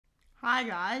Hi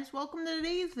guys, welcome to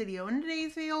today's video. In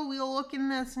today's video, we'll look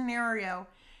in a scenario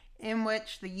in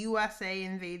which the USA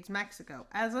invades Mexico,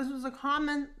 as this was a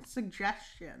common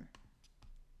suggestion.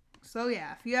 So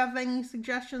yeah, if you have any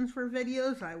suggestions for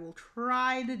videos, I will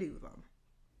try to do them,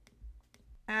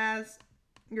 as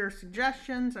your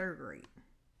suggestions are great.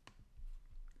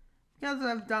 Because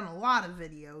I've done a lot of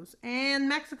videos, and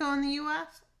Mexico and the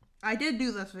US, I did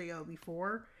do this video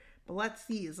before, but let's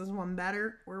see, is this one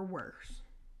better or worse?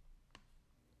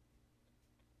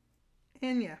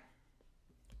 And yeah,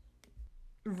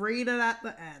 rated at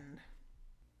the end.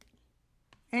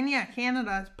 And yeah,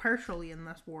 Canada is partially in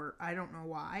this war. I don't know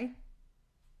why.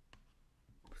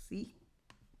 See?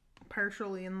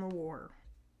 Partially in the war.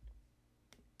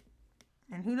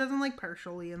 And who doesn't like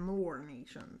partially in the war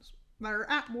nations? They're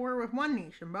at war with one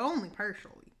nation, but only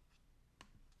partially.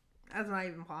 That's not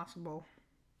even possible.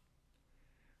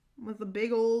 With the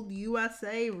big old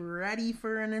USA ready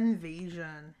for an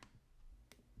invasion.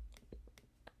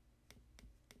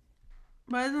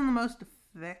 But isn't the most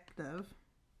effective.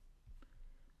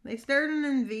 They started an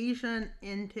invasion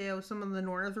into some of the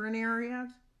northern areas,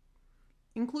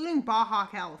 including Baja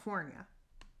California,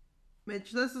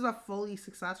 which this is a fully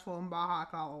successful in Baja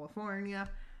California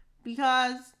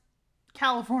because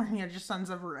California just sends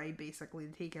a right basically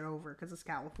to take it over because it's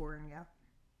California.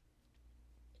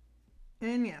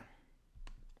 And yeah,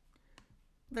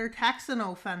 their Texan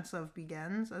offensive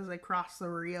begins as they cross the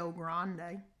Rio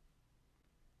Grande.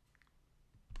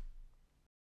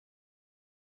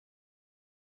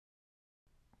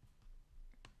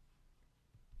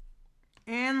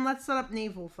 And let's set up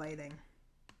naval fighting.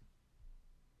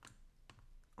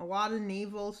 A lot of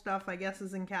naval stuff, I guess,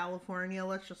 is in California,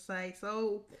 let's just say.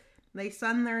 So they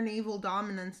send their naval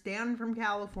dominance down from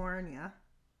California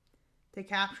to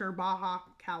capture Baja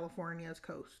California's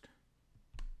coast.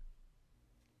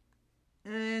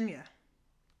 And yeah.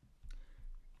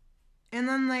 And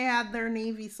then they had their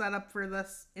navy set up for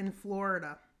this in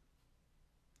Florida.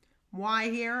 Why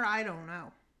here? I don't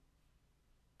know.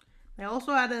 They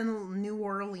also had a New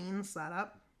Orleans set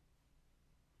up.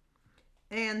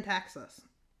 And Texas.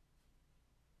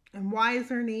 And why is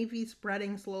their navy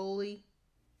spreading slowly?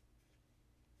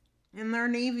 And their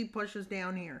navy pushes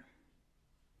down here,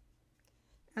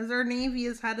 as their navy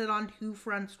is headed on two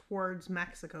fronts towards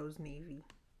Mexico's navy.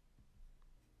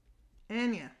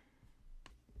 And yeah.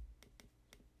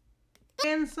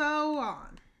 And so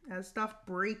on, as stuff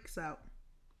breaks out.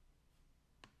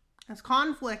 As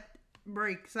conflict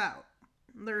breaks out,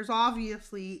 there's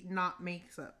obviously not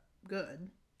makes it good.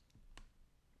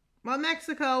 But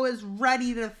Mexico is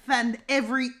ready to defend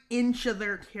every inch of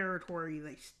their territory,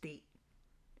 they state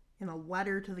in a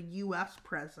letter to the US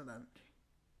president.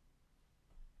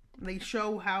 They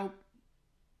show how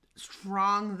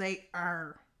strong they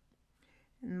are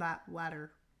in that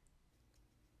letter,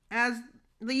 as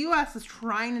the US is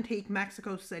trying to take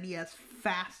Mexico City as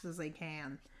fast as they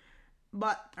can,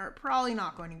 but are probably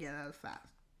not going to get as fast.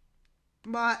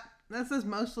 But this is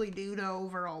mostly due to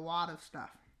over a lot of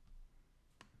stuff.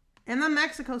 And then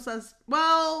Mexico says,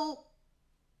 well,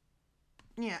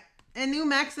 yeah. And New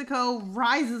Mexico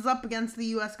rises up against the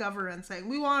US government saying,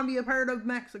 we want to be a part of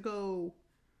Mexico.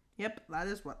 Yep, that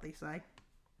is what they say.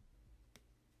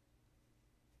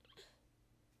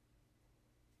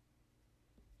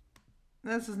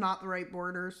 This is not the right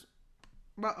borders,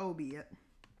 but oh be it.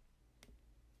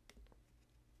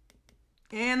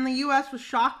 And the US was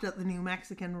shocked at the New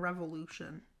Mexican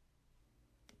Revolution.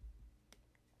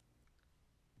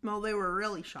 Well, they were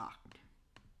really shocked,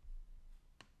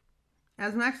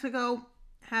 as Mexico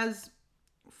has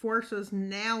forces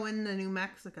now in New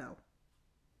Mexico.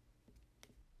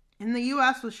 And the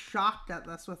US was shocked at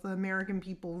this, with the American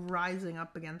people rising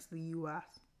up against the US.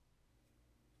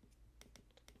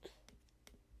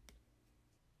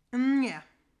 And yeah,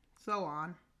 so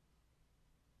on.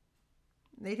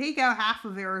 They take out half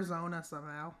of Arizona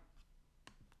somehow,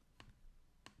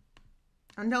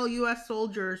 until US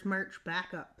soldiers march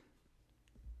back up.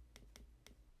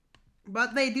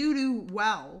 But they do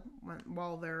well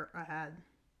while they're ahead,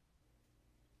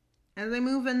 as they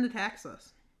move into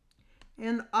Texas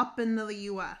and up into the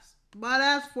US. But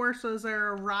as forces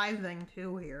are arriving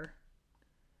to here,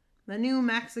 the New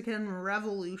Mexican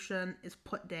Revolution is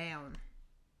put down.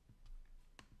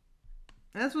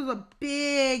 This was a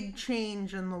big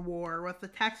change in the war, with the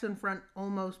Texan front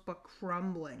almost but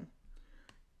crumbling.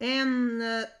 And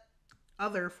the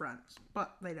other fronts,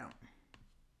 but they don't.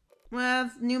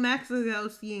 With New Mexico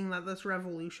seeing that this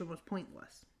revolution was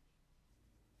pointless,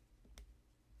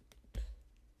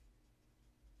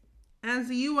 as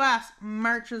the US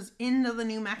marches into the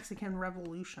New Mexican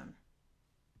Revolution.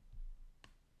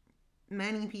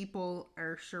 many people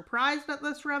are surprised at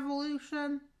this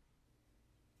revolution.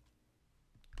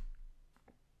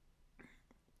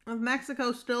 With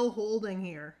Mexico still holding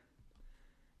here.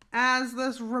 As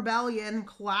this rebellion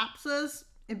collapses,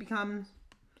 it becomes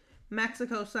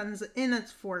Mexico sends in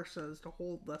its forces to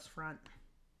hold this front.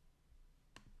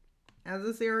 As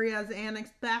this area is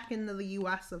annexed back into the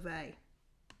US of A.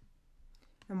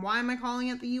 And why am I calling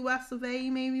it the US of A,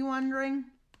 you may be wondering?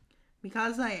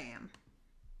 Because I am.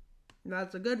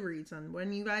 That's a good reason.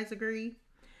 Wouldn't you guys agree?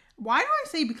 Why do I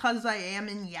say because I am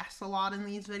and yes a lot in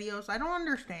these videos? I don't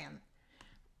understand.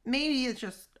 Maybe it's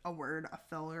just a word, a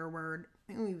filler word.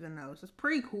 Who even knows? It's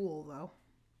pretty cool, though.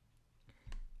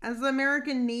 As the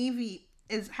American Navy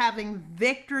is having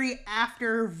victory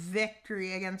after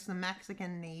victory against the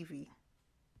Mexican Navy.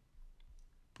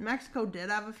 Mexico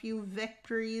did have a few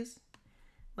victories,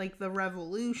 like the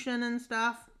Revolution and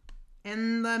stuff,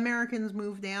 and the Americans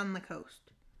moved down the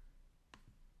coast.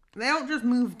 They don't just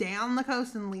move down the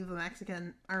coast and leave the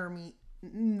Mexican army,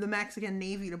 the Mexican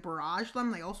Navy to barrage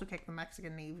them. They also kick the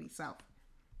Mexican Navy south.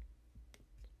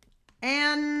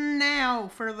 And now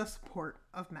for the support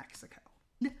of Mexico.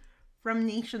 From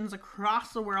nations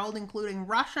across the world, including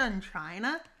Russia and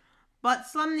China, but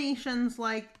some nations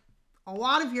like a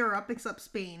lot of Europe, except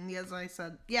Spain, as I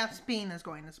said, yeah, Spain is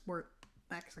going to support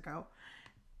Mexico.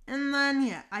 And then,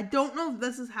 yeah, I don't know if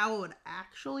this is how it would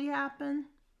actually happen.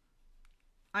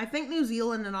 I think New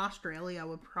Zealand and Australia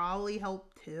would probably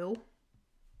help too.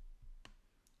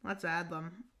 Let's add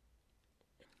them.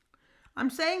 I'm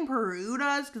saying Peru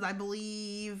does because I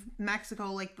believe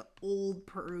Mexico, like the old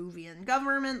Peruvian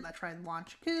government that tried to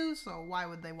launch a coup, so why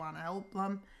would they want to help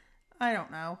them? I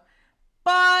don't know.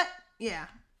 But, yeah.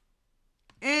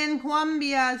 And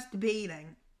Colombia is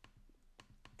debating.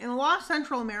 And a lot of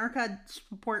Central America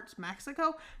supports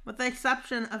Mexico, with the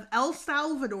exception of El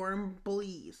Salvador and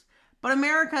Belize. But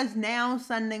America is now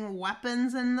sending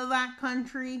weapons into that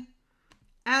country,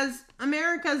 as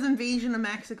America's invasion of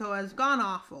Mexico has gone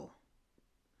awful.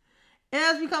 It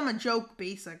has become a joke,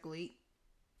 basically,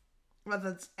 with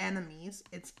its enemies.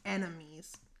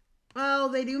 Well,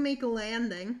 they do make a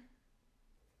landing.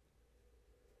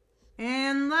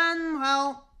 And then,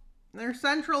 well, their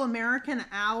Central American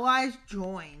allies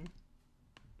join,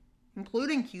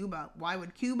 including Cuba. Why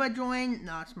would Cuba join?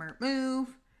 Not a smart move.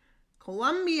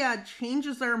 Colombia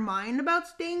changes their mind about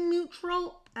staying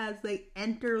neutral as they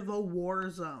enter the war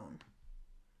zone.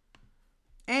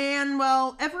 And,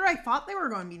 well, ever I thought they were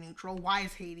going to be neutral. Why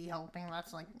is Haiti helping?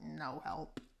 That's, like, no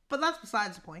help. But that's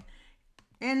besides the point.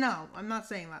 And no, I'm not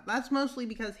saying that. That's mostly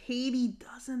because Haiti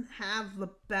doesn't have the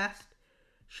best,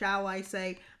 shall I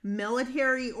say,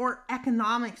 military or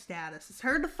economic status. It's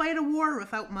hard to fight a war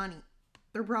without money.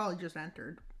 They're probably just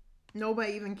entered.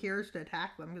 Nobody even cares to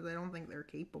attack them because they don't think they're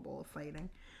capable of fighting.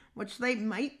 Which they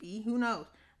might be. Who knows?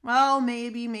 Well,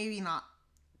 maybe, maybe not.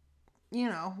 You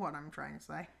know what I'm trying to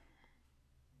say.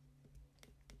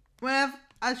 With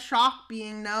a shock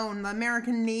being known, the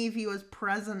American Navy was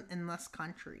present in this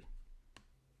country.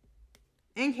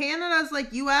 And Canada's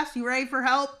like, US, you ready for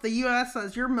help? The US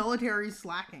says, your military's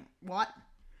slacking. What?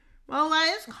 Well,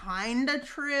 that is kind of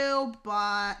true,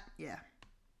 but yeah.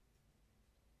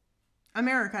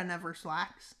 America never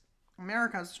slacks.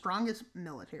 America's strongest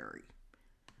military.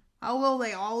 How will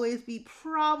they always be?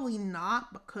 Probably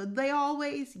not, but could they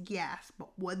always? Yes, but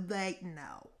would they?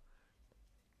 No.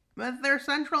 With their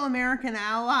Central American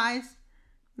allies,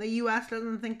 the US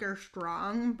doesn't think they're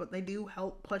strong, but they do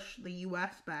help push the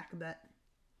US back a bit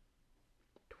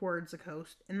towards the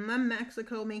coast. And then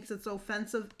Mexico makes its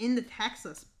offensive into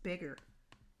Texas bigger.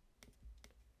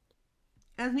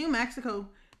 As New Mexico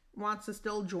wants to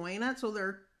still join it, so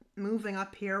they're moving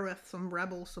up here with some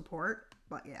rebel support.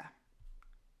 But yeah.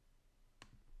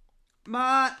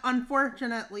 But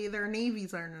unfortunately, their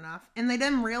navies aren't enough. And they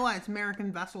didn't realize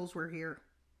American vessels were here.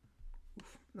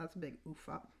 Oof, that's a big oof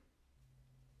up.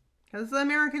 Because the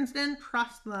Americans didn't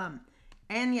trust them.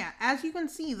 And yeah, as you can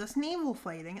see, this naval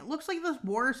fighting, it looks like this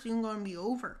war is soon going to be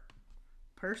over.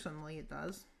 Personally, it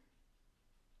does.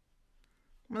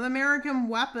 With American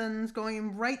weapons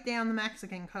going right down the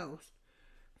Mexican coast.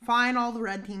 Fine, all the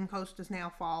red team coast is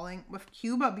now falling, with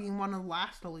Cuba being one of the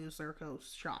last to lose their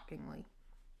coast, shockingly.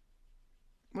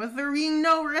 With there being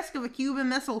no risk of a Cuban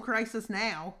Missile Crisis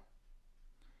now,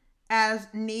 as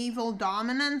naval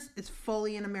dominance is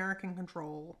fully in American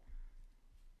control.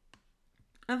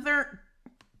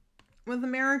 With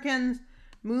Americans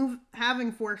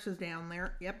having forces down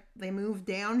there, yep, they moved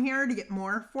down here to get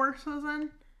more forces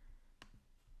in.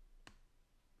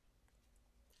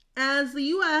 As the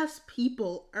US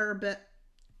people are a bit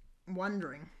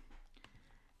wondering,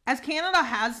 As Canada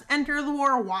has entered the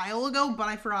war a while ago, but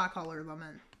I forgot to color them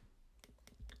in.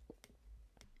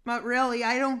 But really,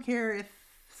 I don't care if,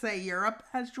 say, Europe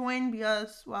has joined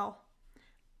because, well,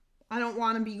 I don't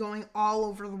want to be going all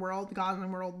over the world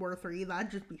causing World War III.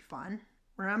 That'd just be fun.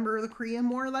 Remember the Korean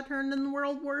War that turned into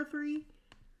World War III?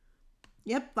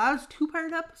 Yep, that was a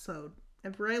 2-part episode.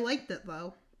 Everybody liked it,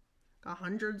 though. Got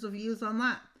hundreds of views on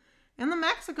that. And the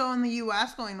Mexico and the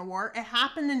U.S. going to war, it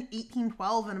happened in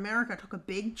 1812, and America took a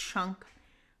big chunk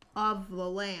of the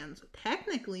land. So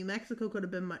technically, Mexico could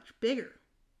have been much bigger.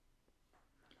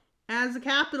 As the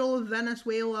capital of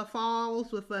Venezuela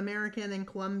falls with the American and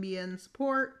Colombian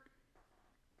support,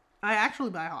 I actually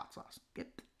buy hot sauce.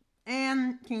 Yep.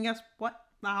 And can you guess what?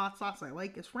 The hot sauce I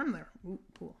like is from there. Ooh,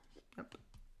 cool. Yep.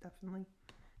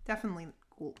 Definitely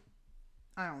cool.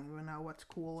 I don't even know what's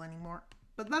cool anymore.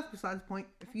 But that's besides the point.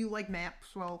 If you like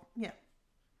maps, well, yeah.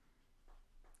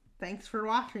 Thanks for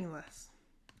watching this.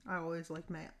 I always like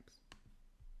maps.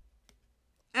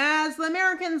 As the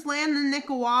Americans land in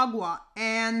Nicaragua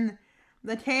and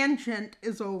the tangent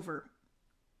is over.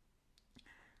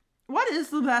 What is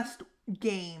the best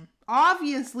game?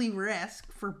 Obviously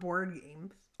Risk for board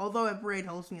games. Although everybody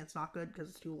tells me it's not good because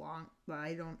it's too long. But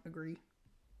I don't agree.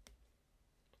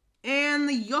 And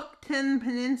the Yucatan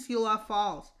Peninsula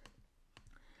falls.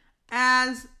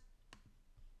 As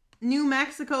New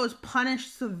Mexico is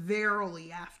punished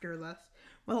severely after this,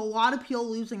 with a lot of people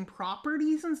losing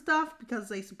properties and stuff because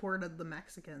they supported the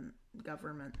Mexican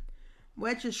government,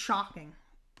 which is shocking,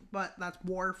 but that's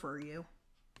war for you.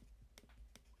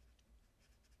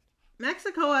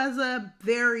 Mexico has a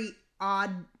very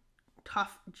odd,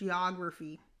 tough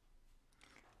geography,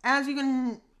 as you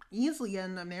can easily get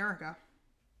in America.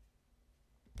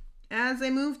 As they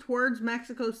move towards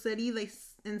Mexico City, they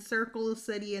encircle the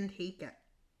city and take it.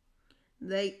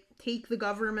 They take the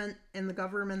government, and the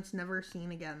government's never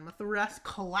seen again, with the rest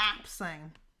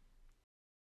collapsing.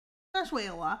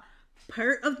 Venezuela,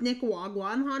 part of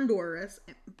Nicaragua and Honduras,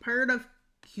 part of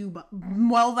Cuba.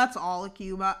 Well, that's all of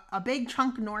Cuba. A big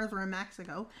chunk of northern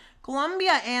Mexico.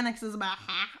 Colombia annexes about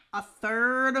a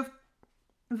third of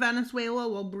Venezuela,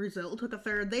 while Brazil took a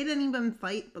third. They didn't even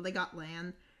fight, but they got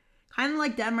land. Kind of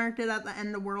like Denmark did at the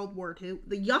end of World War II.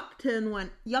 The Yucatan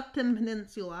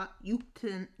Peninsula,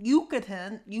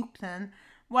 Yucatan,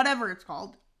 whatever it's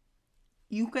called.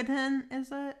 Yucatan,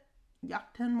 is it?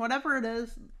 Yucatan, whatever it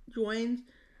is, joins.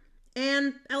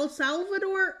 And El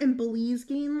Salvador and Belize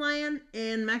gain land,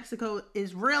 and Mexico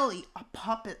is really a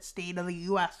puppet state of the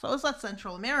U.S. So is that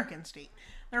Central American state.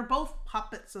 They're both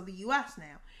puppets of the U.S.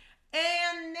 now.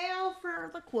 And now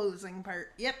for the closing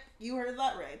part. Yep, you heard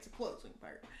that right. It's a closing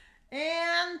part.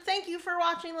 And thank you for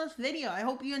watching this video. I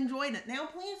hope you enjoyed it. Now,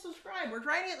 please subscribe. We're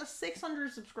trying to get to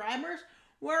 600 subscribers.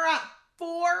 We're at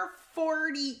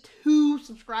 442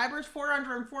 subscribers.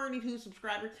 442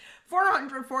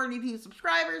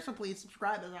 subscribers. So please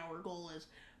subscribe, as our goal is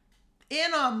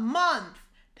in a month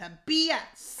to be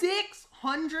at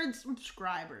 600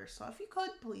 subscribers. So if you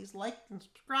could, please like and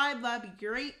subscribe. That'd be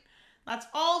great. That's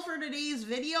all for today's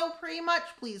video, pretty much.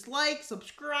 Please like,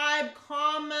 subscribe,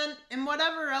 comment, and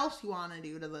whatever else you want to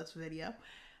do to this video.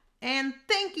 And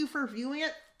thank you for viewing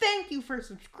it. Thank you for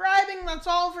subscribing. That's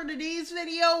all for today's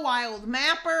video. Wild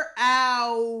Mapper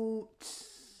out.